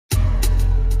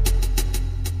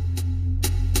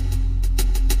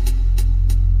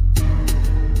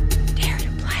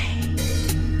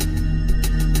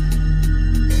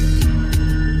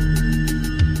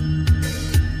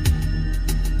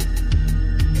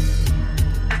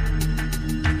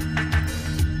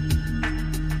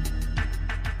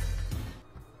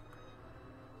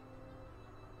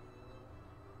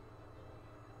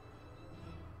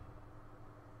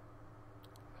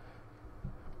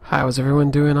How's everyone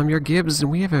doing? I'm YourGibs,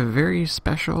 and we have a very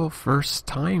special first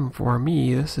time for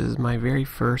me. This is my very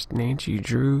first Nancy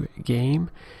Drew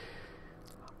game.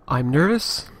 I'm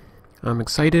nervous, I'm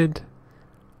excited,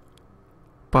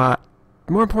 but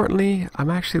more importantly, I'm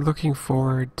actually looking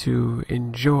forward to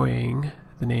enjoying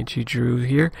the Nancy Drew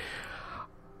here.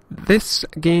 This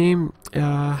game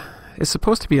is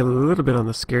supposed to be a little bit on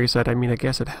the scary side. I mean, I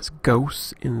guess it has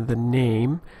ghosts in the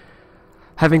name.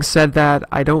 Having said that,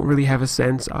 I don't really have a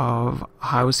sense of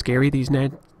how scary these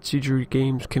Nancy Drew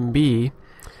games can be.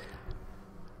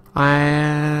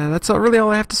 That's really all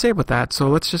I have to say about that, so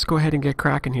let's just go ahead and get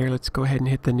cracking here. Let's go ahead and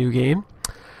hit the new game.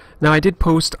 Now, I did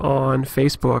post on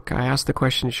Facebook. I asked the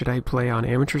question, should I play on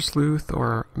Amateur Sleuth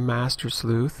or Master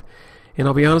Sleuth? And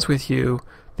I'll be honest with you,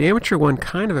 the amateur one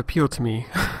kind of appealed to me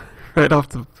right off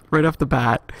the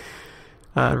bat.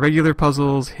 Regular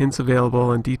puzzles, hints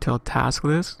available, and detailed task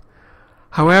list.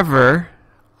 However,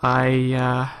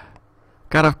 I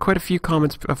got quite a few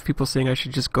comments of people saying I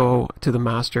should just go to the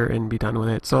master and be done with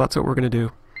it. So that's what we're going to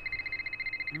do.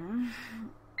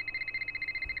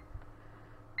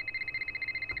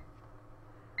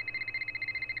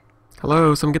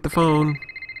 Hello, someone get the phone.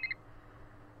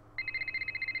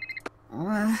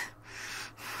 What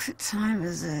time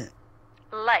is it?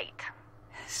 Late.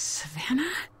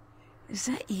 Savannah? Is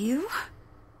that you?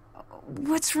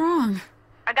 What's wrong?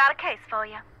 I got a case for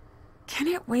you. Can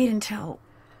it wait until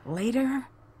later?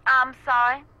 I'm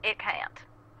sorry, it can't.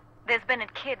 There's been a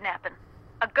kidnapping.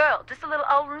 A girl just a little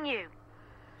older than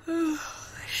you.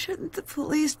 Shouldn't the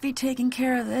police be taking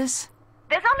care of this?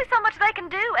 There's only so much they can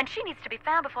do, and she needs to be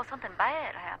found before something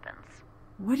bad happens.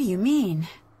 What do you mean?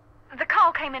 The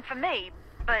call came in for me,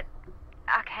 but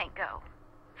I can't go.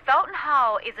 Thornton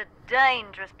Hall is a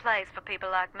dangerous place for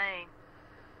people like me.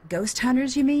 Ghost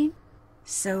hunters, you mean?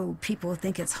 So people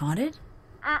think it's haunted?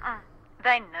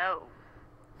 They know.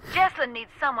 Jessalyn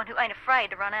needs someone who ain't afraid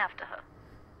to run after her.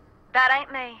 That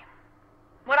ain't me.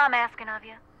 What I'm asking of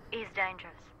you is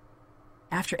dangerous.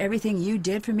 After everything you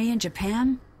did for me in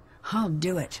Japan, I'll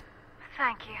do it.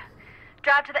 Thank you.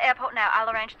 Drive to the airport now. I'll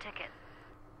arrange a ticket.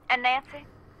 And Nancy,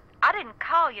 I didn't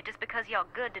call you just because you're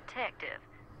a good detective.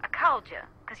 I called you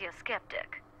because you're a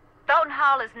skeptic. Thornton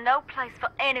Hall is no place for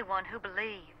anyone who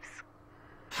believes.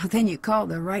 Well, then you called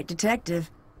the right detective.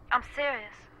 I'm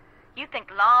serious. You think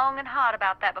long and hard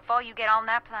about that before you get on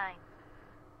that plane.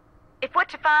 If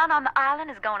what you find on the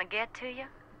island is going to get to you,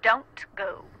 don't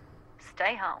go.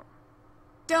 Stay home.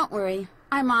 Don't worry,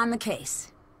 I'm on the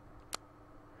case.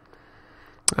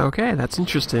 Okay, that's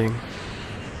interesting.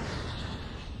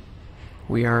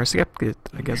 We are a skeptic,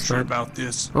 I guess. Sure about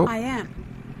this? Oh. I am.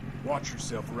 Watch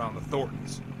yourself around the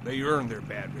Thorntons. They earn their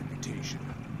bad reputation.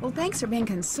 Well, thanks for being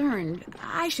concerned.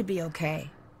 I should be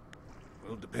okay.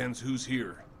 Well, it depends who's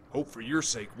here. Hope for your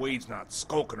sake Wade's not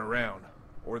skulking around.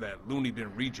 Or that loony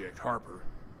bin reject Harper.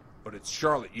 But it's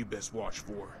Charlotte you best watch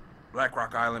for.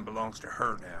 Blackrock Island belongs to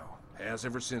her now. Has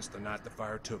ever since the night the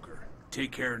fire took her.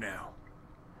 Take care now.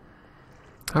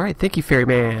 Alright, thank you,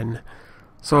 Ferryman.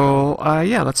 So,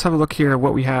 yeah, let's have a look here at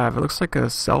what we have. It looks like a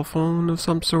cell phone of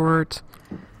some sort.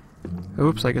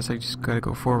 Oops, I guess I just gotta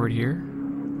go forward here.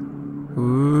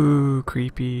 Ooh,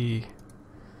 creepy.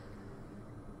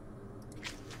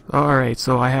 Alright,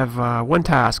 so I have one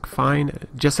task. Find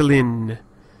Jessalyn.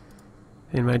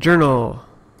 In my journal,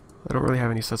 I don't really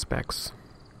have any suspects.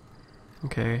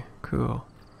 Okay, cool.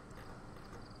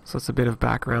 So that's a bit of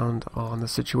background on the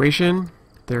situation.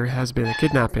 There has been a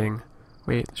kidnapping.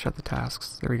 Wait, shut the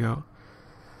tasks. There we go.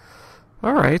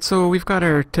 Alright, so we've got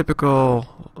our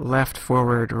typical left,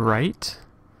 forward, right.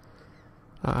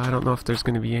 I don't know if there's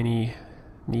going to be any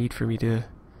need for me to...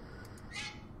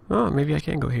 Oh, maybe I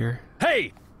can go here.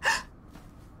 Hey!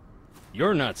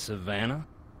 You're not Savannah.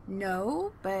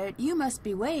 No, but you must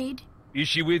be Wade. Is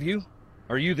she with you?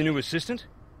 Are you the new assistant?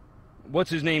 What's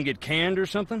his name, get canned or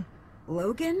something?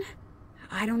 Logan?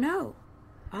 I don't know.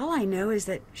 All I know is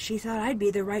that she thought I'd be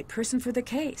the right person for the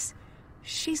case.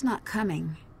 She's not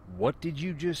coming. What did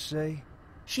you just say?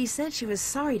 She said she was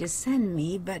sorry to send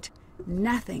me, but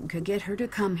nothing could get her to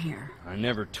come here. I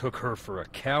never took her for a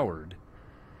coward.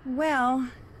 Well,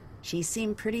 she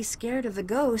seemed pretty scared of the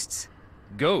ghosts.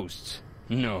 Ghosts?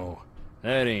 No,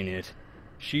 that ain't it.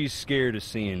 She's scared of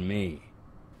seeing me.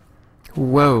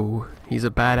 Whoa, he's a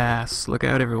badass. Look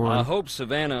out, everyone. I hope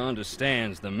Savannah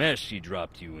understands the mess she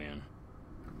dropped you in.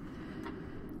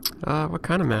 What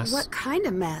kind of mess? What kind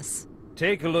of mess?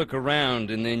 Take a look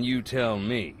around and then you tell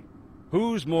me.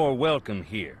 Who's more welcome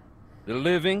here? The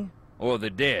living or the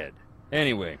dead?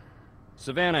 Anyway,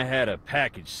 Savannah had a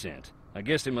package sent. I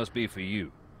guess it must be for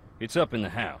you. It's up in the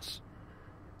house.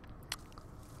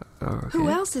 Okay. Who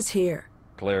else is here?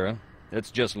 Clara. That's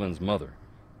Jessalyn's mother.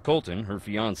 Colton, her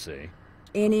fiancé.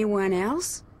 Anyone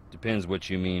else? Depends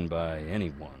what you mean by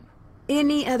anyone.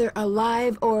 Any other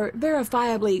alive or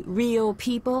verifiably real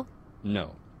people?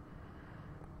 No.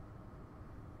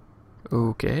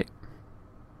 Okay.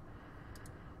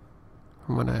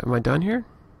 Am I done here?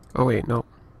 Oh wait, no.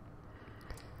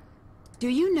 Do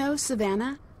you know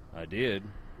Savannah? I did,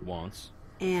 once.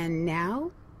 And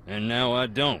now? And now I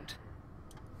don't.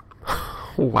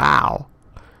 Wow.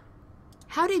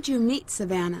 How did you meet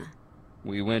Savannah?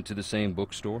 We went to the same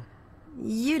bookstore.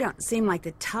 You don't seem like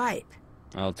the type.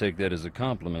 I'll take that as a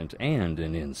compliment and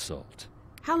an insult.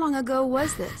 How long ago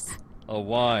was this? A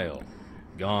while.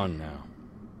 Gone now.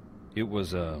 It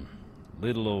was a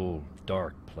little old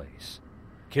dark place.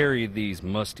 Carried these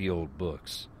musty old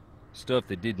books. Stuff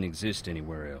that didn't exist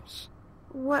anywhere else.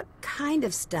 What kind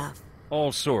of stuff?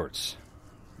 All sorts.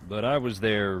 But I was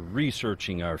there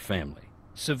researching our family.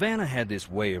 Savannah had this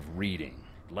way of reading,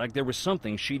 like there was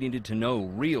something she needed to know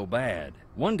real bad.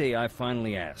 One day I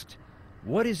finally asked,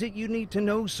 "What is it you need to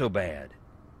know so bad?"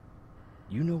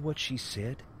 You know what she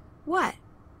said? What?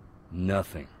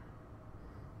 Nothing.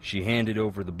 She handed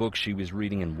over the book she was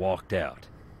reading and walked out.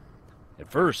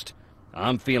 At first,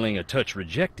 I'm feeling a touch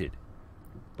rejected.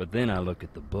 But then I look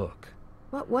at the book.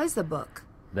 What was the book?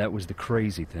 That was the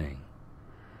crazy thing.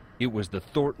 It was the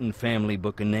Thornton family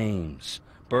book of names.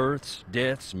 Births,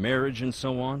 deaths, marriage, and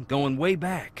so on, going way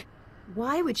back.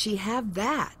 Why would she have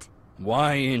that?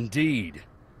 Why, indeed.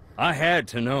 I had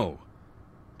to know.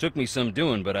 Took me some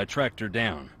doing, but I tracked her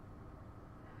down.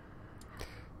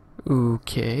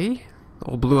 Okay.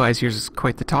 Old Blue Eyes here's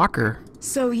quite the talker.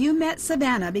 So you met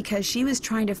Savannah because she was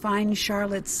trying to find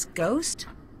Charlotte's ghost?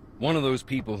 One of those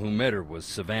people who met her was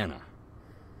Savannah.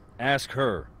 Ask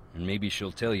her, and maybe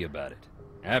she'll tell you about it.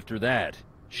 After that,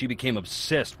 she became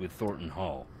obsessed with Thornton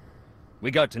Hall.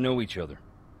 We got to know each other.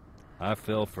 I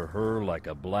fell for her like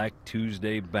a Black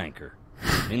Tuesday banker.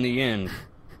 In the end,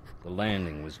 the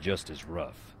landing was just as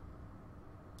rough.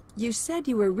 You said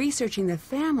you were researching the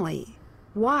family.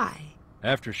 Why?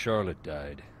 After Charlotte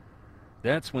died,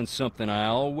 that's when something I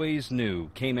always knew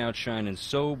came out shining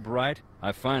so bright,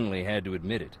 I finally had to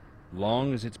admit it.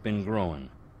 Long as it's been growing,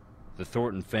 the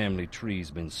Thornton family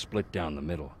tree's been split down the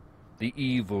middle. The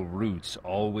evil roots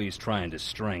always trying to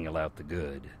strangle out the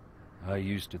good. I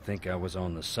used to think I was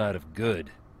on the side of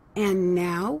good. And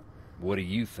now? What do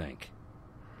you think?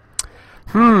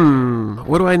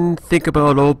 What do I think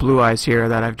about Old Blue Eyes here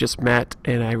that I've just met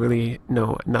and I really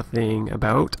know nothing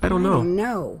about? I don't know.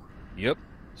 No. Yep,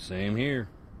 same here.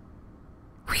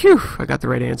 Phew, I got the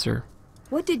right answer.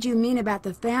 What did you mean about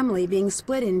the family being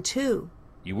split in two?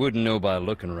 You wouldn't know by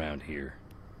looking around here.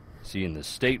 Seeing the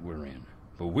state we're in.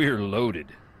 But we're loaded.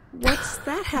 What's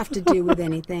that have to do with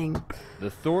anything?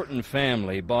 The Thornton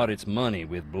family bought its money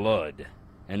with blood,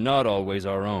 and not always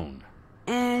our own.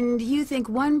 And you think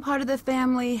one part of the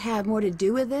family had more to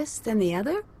do with this than the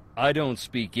other? I don't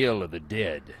speak ill of the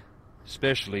dead,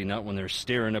 especially not when they're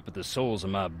staring up at the soles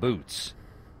of my boots.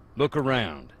 Look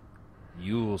around.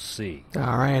 You'll see.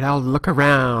 Alright, I'll look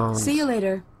around. See you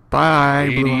later. Bye,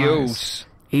 Blue Eyes. Adios.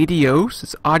 Adios?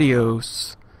 It's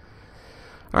adios.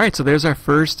 Alright, so there's our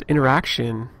first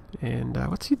interaction. And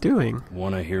what's he doing?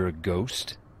 Wanna hear a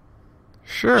ghost?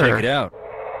 Sure. Check it out.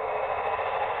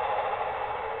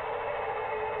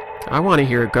 I want to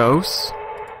hear ghosts.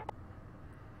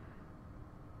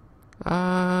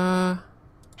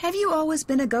 Have you always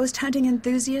been a ghost hunting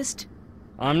enthusiast?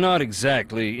 I'm not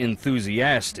exactly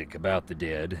enthusiastic about the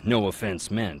dead, no offense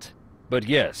meant. But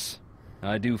yes,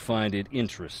 I do find it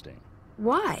interesting.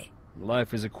 Why?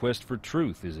 Life is a quest for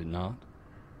truth, is it not?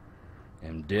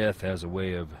 And death has a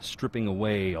way of stripping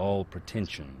away all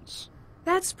pretensions.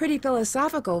 That's pretty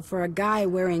philosophical for a guy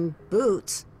wearing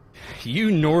boots.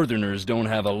 You Northerners don't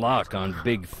have a lock on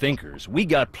big thinkers. We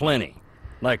got plenty.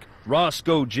 Like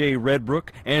Roscoe J. Redbrook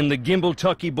and the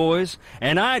Gimbaltucky Boys,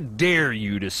 and I dare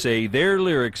you to say their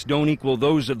lyrics don't equal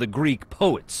those of the Greek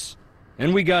poets.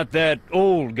 And we got that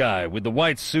old guy with the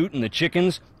white suit and the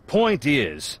chickens. Point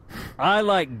is, I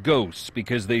like ghosts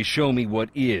because they show me what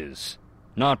is,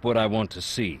 not what I want to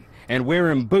see. And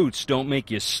wearing boots don't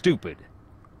make you stupid.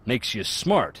 Makes you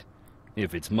smart,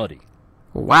 if it's muddy.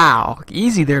 Wow,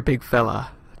 easy there, big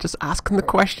fella. Just asking the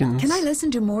questions. Can I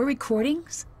listen to more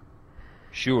recordings?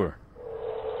 Sure.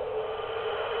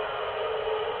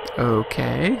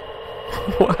 Okay.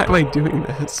 Why am I doing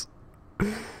this?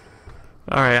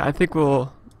 Alright, I think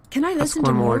we'll... Can I listen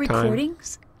to one more more time.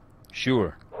 recordings?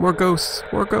 Sure. More ghosts.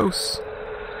 More ghosts.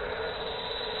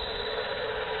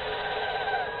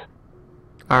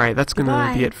 Alright, that's gonna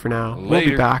Goodbye. be it for now. We'll Later.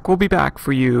 be back. We'll be back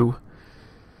for you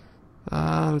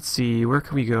Let's see. Where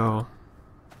can we go?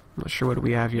 I'm not sure what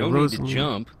we have here. No need to Rosalie.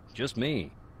 jump, just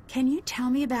me. Can you tell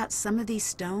me about some of these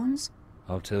stones?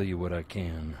 I'll tell you what I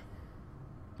can.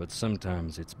 But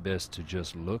sometimes it's best to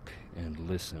just look and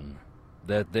listen.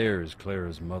 That there is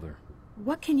Clara's mother.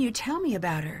 What can you tell me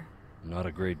about her? Not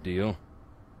a great deal.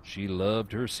 She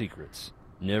loved her secrets.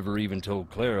 Never even told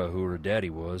Clara who her daddy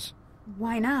was.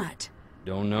 Why not?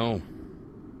 Don't know.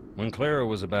 When Clara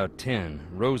was about 10,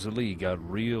 Rosalie got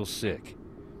real sick.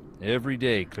 Every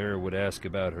day Clara would ask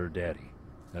about her daddy.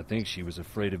 I think she was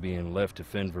afraid of being left to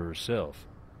fend for herself.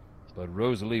 But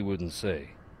Rosalie wouldn't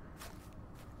say.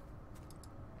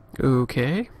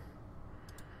 Okay.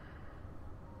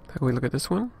 How can we look at this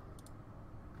one?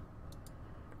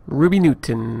 Ruby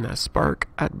Newton, a spark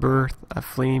at birth, a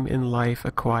flame in life,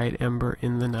 a quiet ember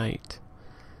in the night.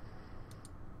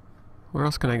 Where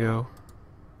else can I go?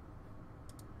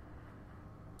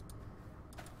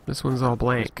 This one's all This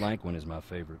blank. blank one is my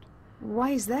favorite.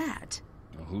 Why is that?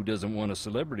 Now, who doesn't want a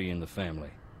celebrity in the family?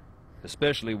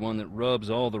 Especially one that rubs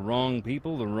all the wrong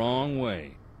people the wrong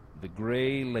way. The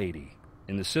Gray Lady.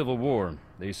 In the Civil War,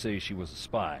 they say she was a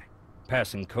spy,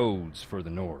 passing codes for the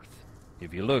North.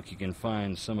 If you look, you can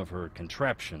find some of her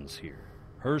contraptions here.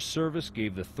 Her service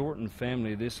gave the Thornton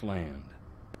family this land.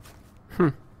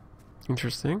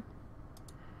 Interesting.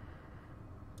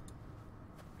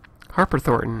 Harper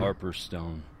Thornton. Harper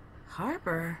Stone.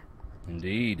 Harper?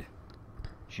 Indeed.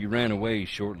 She ran away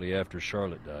shortly after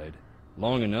Charlotte died.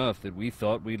 Long enough that we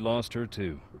thought we'd lost her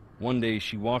too. One day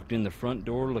she walked in the front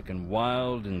door looking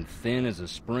wild and thin as a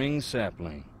spring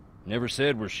sapling. Never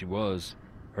said where she was.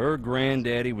 Her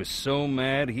granddaddy was so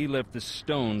mad he left the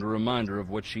stone to remind her of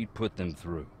what she'd put them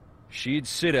through. She'd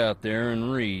sit out there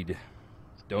and read.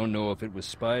 Don't know if it was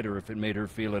spite or if it made her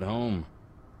feel at home.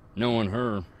 Knowing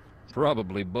her,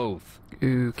 probably both.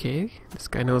 Okay, this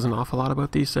guy knows an awful lot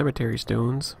about these cemetery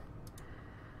stones.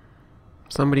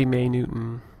 Somebody May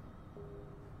Newton.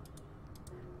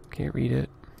 Can't read it.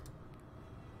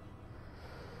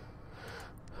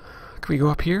 Can we go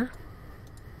up here?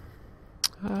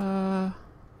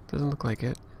 Doesn't look like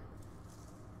it.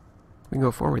 We can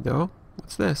go forward though.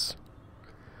 What's this?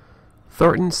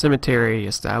 Thornton Cemetery,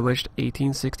 established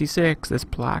 1866. This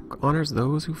plaque honors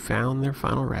those who found their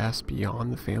final rest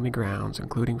beyond the family grounds,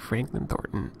 including Franklin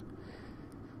Thornton,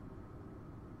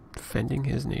 defending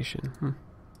his nation.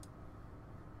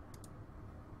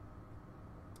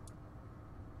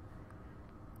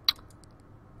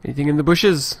 Anything in the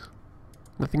bushes?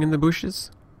 Nothing in the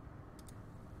bushes?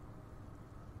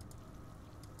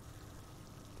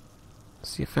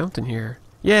 See a fountain here.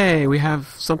 Yay, we have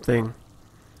something.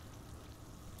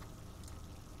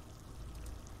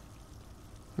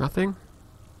 Nothing?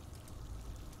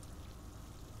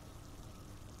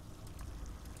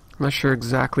 I'm not sure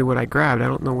exactly what I grabbed. I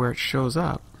don't know where it shows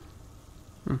up.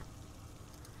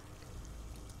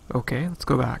 Okay, let's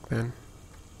go back then.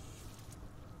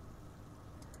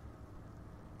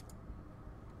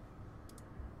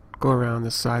 Go around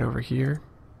this side over here.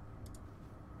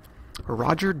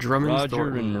 Roger Drummond Roger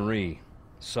Thornton. and Marie,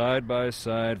 side by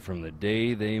side from the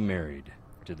day they married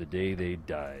to the day they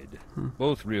died.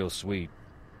 Both real sweet.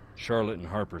 Charlotte and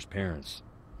Harper's parents.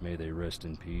 May they rest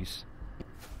in peace.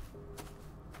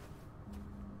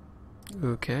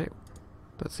 Okay.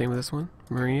 That's the same with this one.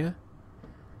 Maria.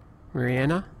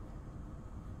 Mariana.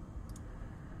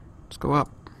 Let's go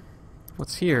up.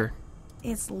 What's here?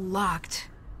 It's locked.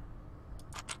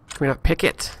 Can we not pick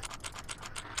it?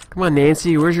 Come on,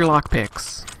 Nancy. Where's your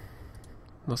lockpicks?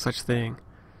 No such thing.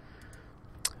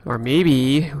 Or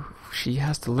maybe she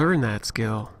has to learn that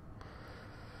skill.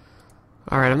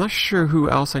 Alright, I'm not sure who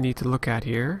else I need to look at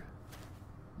here.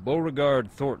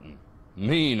 Beauregard Thornton.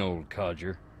 Mean old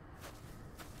codger.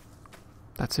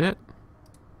 That's it.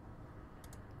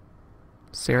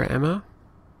 Sarah Emma.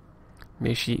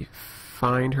 May she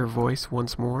find her voice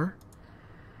once more.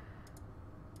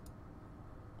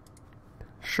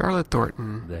 Charlotte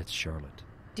Thornton. That's Charlotte.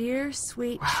 Dear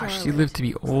sweet Wow, Charlotte, she lived to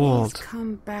be please old.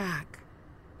 come back.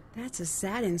 That's a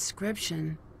sad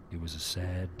inscription. It was a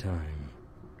sad time.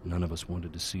 None of us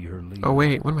wanted to see her leave. Oh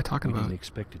wait, what am I talking We about? didn't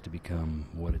expect it to become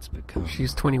what it's become.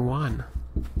 She's 21.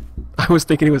 I was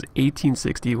thinking it was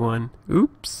 1861.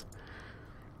 Oops.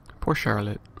 Poor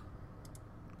Charlotte.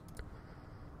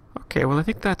 Okay, well I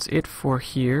think that's it for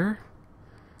here.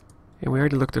 And we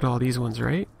already looked at all these ones,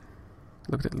 right?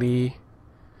 Looked at Lee.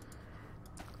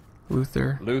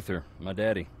 Luther. Luther, my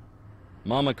daddy.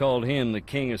 Mama called him the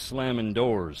king of slamming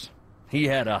doors. He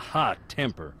had a hot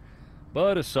temper,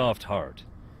 but a soft heart,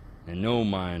 and no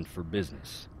mind for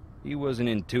business. He wasn't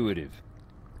intuitive.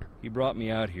 He brought me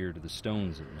out here to the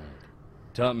stones at night.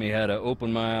 Taught me how to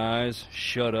open my eyes,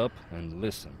 shut up, and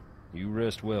listen. You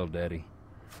rest well, Daddy.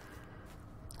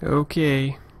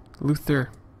 Okay. Luther.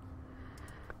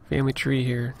 Family tree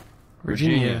here.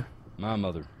 Virginia. My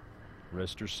mother.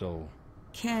 Rest her soul.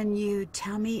 Can you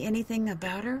tell me anything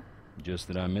about her? Just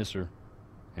that I miss her.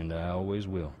 And I always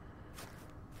will.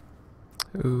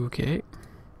 Okay.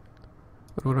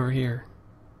 What over here?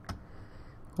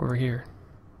 Over here.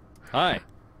 Hi.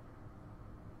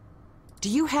 Do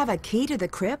you have a key to the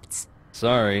crypts?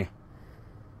 Sorry.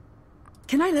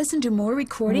 Can I listen to more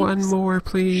recordings? One more,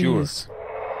 please. Sure.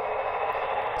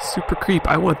 Super creep,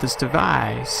 I want this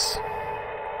device.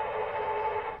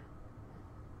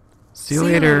 See you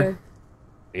later.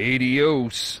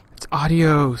 Adios. It's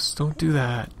adios. Don't do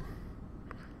that.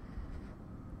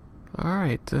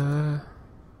 Alright, I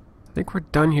think we're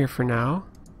done here for now.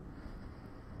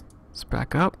 Let's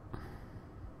back up.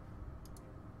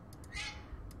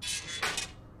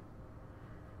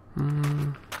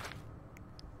 Not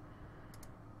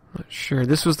sure.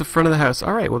 This was the front of the house.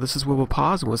 Alright, well this is where we'll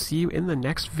pause and we'll see you in the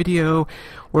next video.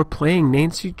 We're playing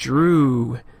Nancy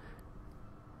Drew.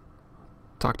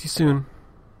 Talk to you soon.